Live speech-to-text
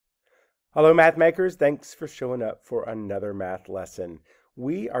Hello, math makers. Thanks for showing up for another math lesson.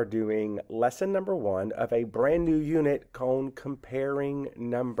 We are doing lesson number 1 of a brand new unit called comparing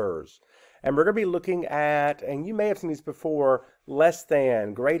numbers. And we're going to be looking at, and you may have seen these before, less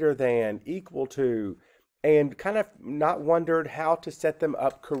than, greater than, equal to, and kind of not wondered how to set them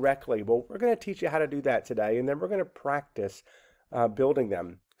up correctly. Well, we're going to teach you how to do that today, and then we're going to practice building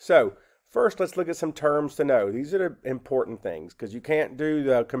them. So, first, let's look at some terms to know. These are the important things because you can't do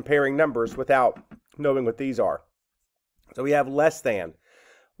the comparing numbers without knowing what these are. So we have less than.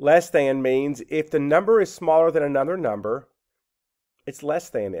 Less than means if the number is smaller than another number, it's less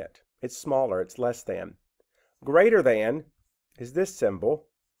than it. It's smaller, it's less than. Greater than is this symbol.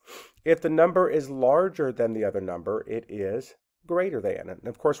 If the number is larger than the other number, it is greater than. And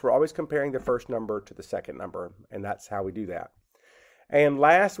of course, we're always comparing the first number to the second number, and that's how we do that. And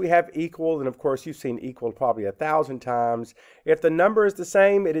last, we have equal, and of course, you've seen equal probably 1,000 times. If the number is the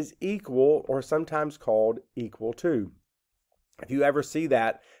same, it is equal, or sometimes called equal to. If you ever see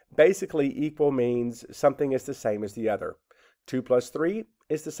that, basically equal means something is the same as the other. 2 plus 3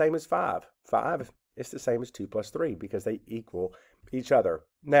 is the same as 5. 5 is the same as 2 plus 3 because they equal each other.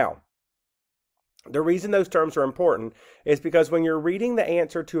 Now, the reason those terms are important is because when you're reading the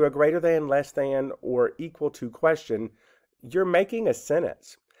answer to a greater than, less than, or equal to question, you're making a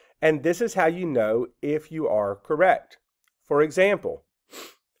sentence. And this is how you know if you are correct. For example,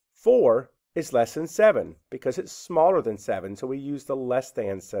 4 is less than 7 because it's smaller than 7, so we use the less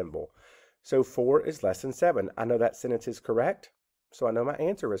than symbol. So 4 is less than 7. I know that sentence is correct, so I know my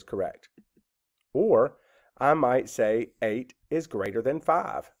answer is correct. Or I might say 8 is greater than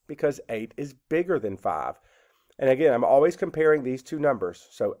 5 because 8 is bigger than 5. And again, I'm always comparing these two numbers,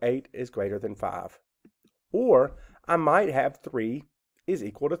 so 8 is greater than 5. Or I might have 3 is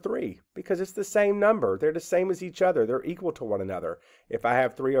equal to 3 because it's the same number. They're the same as each other. They're equal to one another. If I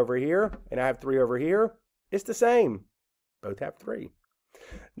have 3 over here and I have 3 over here, it's the same. Both have 3.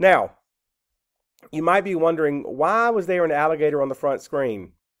 Now, you might be wondering, why was there an alligator on the front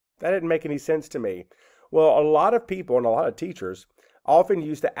screen? That didn't make any sense to me. Well, a lot of people and a lot of teachers often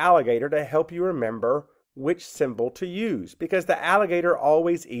use the alligator to help you remember which symbol to use because the alligator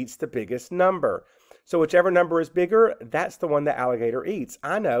always eats the biggest number. So whichever number is bigger, that's the one the alligator eats.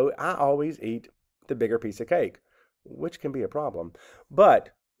 I know I always eat the bigger piece of cake, which can be a problem. But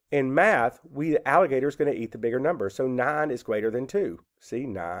in math, the alligator is going to eat the bigger number. So 9 is greater than 2. See,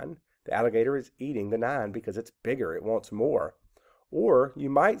 9. The alligator is eating the 9 because it's bigger. It wants more. Or you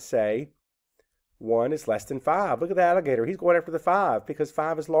might say 1 is less than 5. Look at the alligator. He's going after the 5 because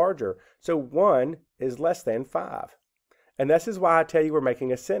 5 is larger. So 1 is less than 5. And this is why I tell you we're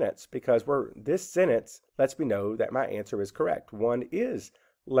making a sentence, because this sentence lets me know that my answer is correct. 1 is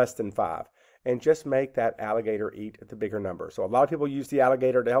less than 5. And just make that alligator eat the bigger number. So a lot of people use the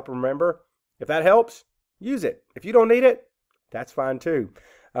alligator to help remember. If that helps, use it. If you don't need it, that's fine too.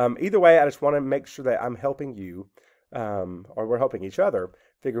 Either way, I just want to make sure that I'm helping you, or we're helping each other,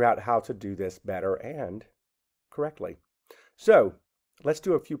 figure out how to do this better and correctly. So let's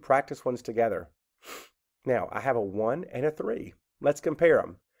do a few practice ones together. Now, I have a 1 and a 3. Let's compare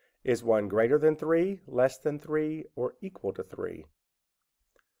them. Is 1 greater than 3, less than 3, or equal to 3?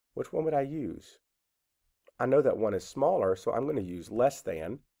 Which one would I use? I know that 1 is smaller, so I'm going to use less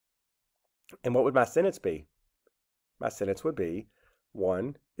than. And what would my sentence be? My sentence would be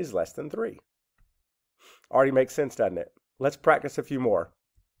 1 is less than 3. Already makes sense, doesn't it? Let's practice a few more.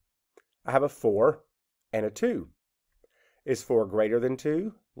 I have a 4 and a 2. Is 4 greater than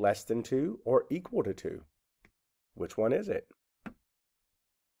 2, less than 2, or equal to 2? Which one is it?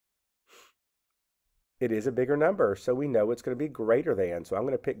 It is a bigger number, so we know it's going to be greater than. So I'm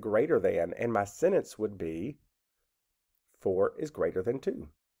going to pick greater than, and my sentence would be 4 is greater than 2.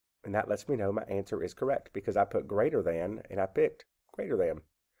 And that lets me know my answer is correct because I put greater than and I picked greater than.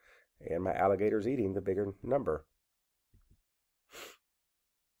 And my alligator's eating the bigger number.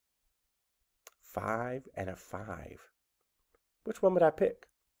 5 and a 5. Which one would I pick?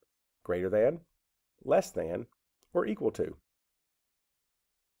 Greater than, less than, or equal to?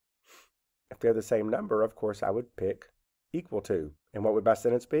 If they're the same number, of course, I would pick equal to. And what would my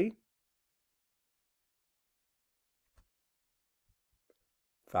sentence be?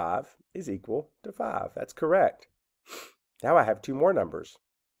 5 is equal to 5. That's correct. Now I have 2 more numbers,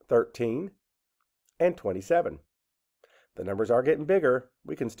 13 and 27. The numbers are getting bigger.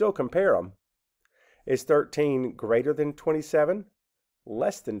 We can still compare them. Is 13 greater than 27,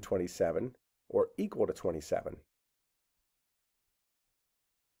 less than 27, or equal to 27?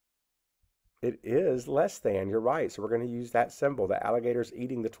 It is less than. You're right. So we're going to use that symbol. The alligator's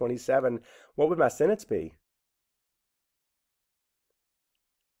eating the 27. What would my sentence be?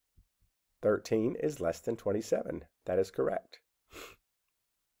 13 is less than 27. That is correct.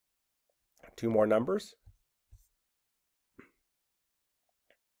 Two more numbers.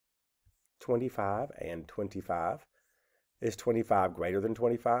 25 and 25. Is 25 greater than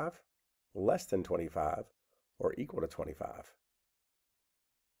 25, less than 25, or equal to 25?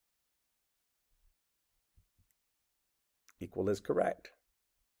 Equal is correct.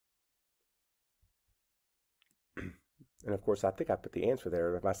 And of course, I think I put the answer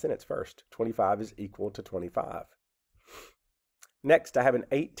there in my sentence first. 25 is equal to 25. Next, I have an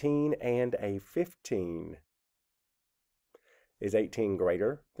 18 and a 15. Is 18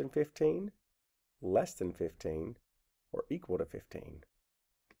 greater than 15, less than 15, or equal to 15?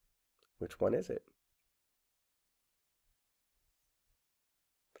 Which one is it?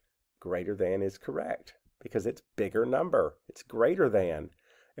 Greater than is correct because it's bigger number. It's greater than.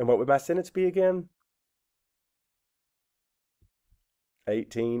 And what would my sentence be again?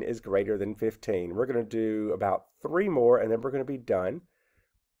 18 is greater than 15. We're going to do about 3 more and then we're going to be done.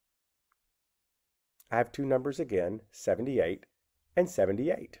 I have two numbers again, 78 and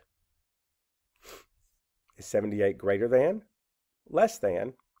 78. Is 78 greater than, less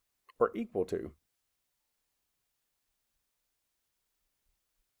than, or equal to?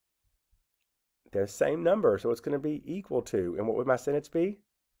 They're the same number, so it's going to be equal to. And what would my sentence be?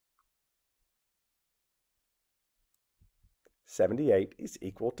 78 is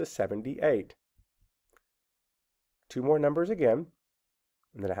equal to 78. Two more numbers again.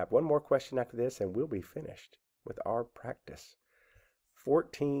 And then I have one more question after this, and we'll be finished with our practice.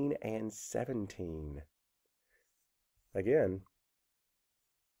 14 and 17. Again,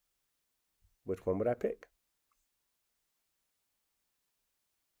 which one would I pick?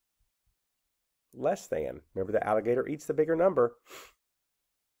 Less than. Remember, the alligator eats the bigger number.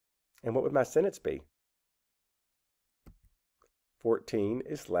 And what would my sentence be? 14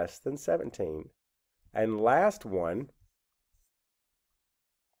 is less than 17. And last one,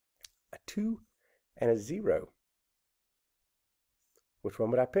 a 2 and a 0. Which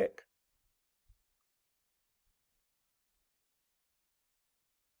one would I pick?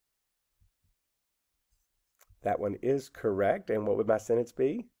 That one is correct. And what would my sentence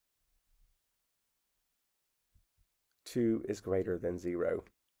be? 2 is greater than 0.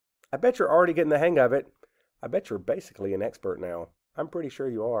 I bet you're already getting the hang of it. I bet you're basically an expert now. I'm pretty sure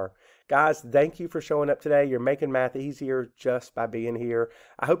you are. Guys, thank you for showing up today. You're making math easier just by being here.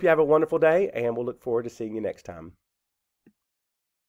 I hope you have a wonderful day, and we'll look forward to seeing you next time.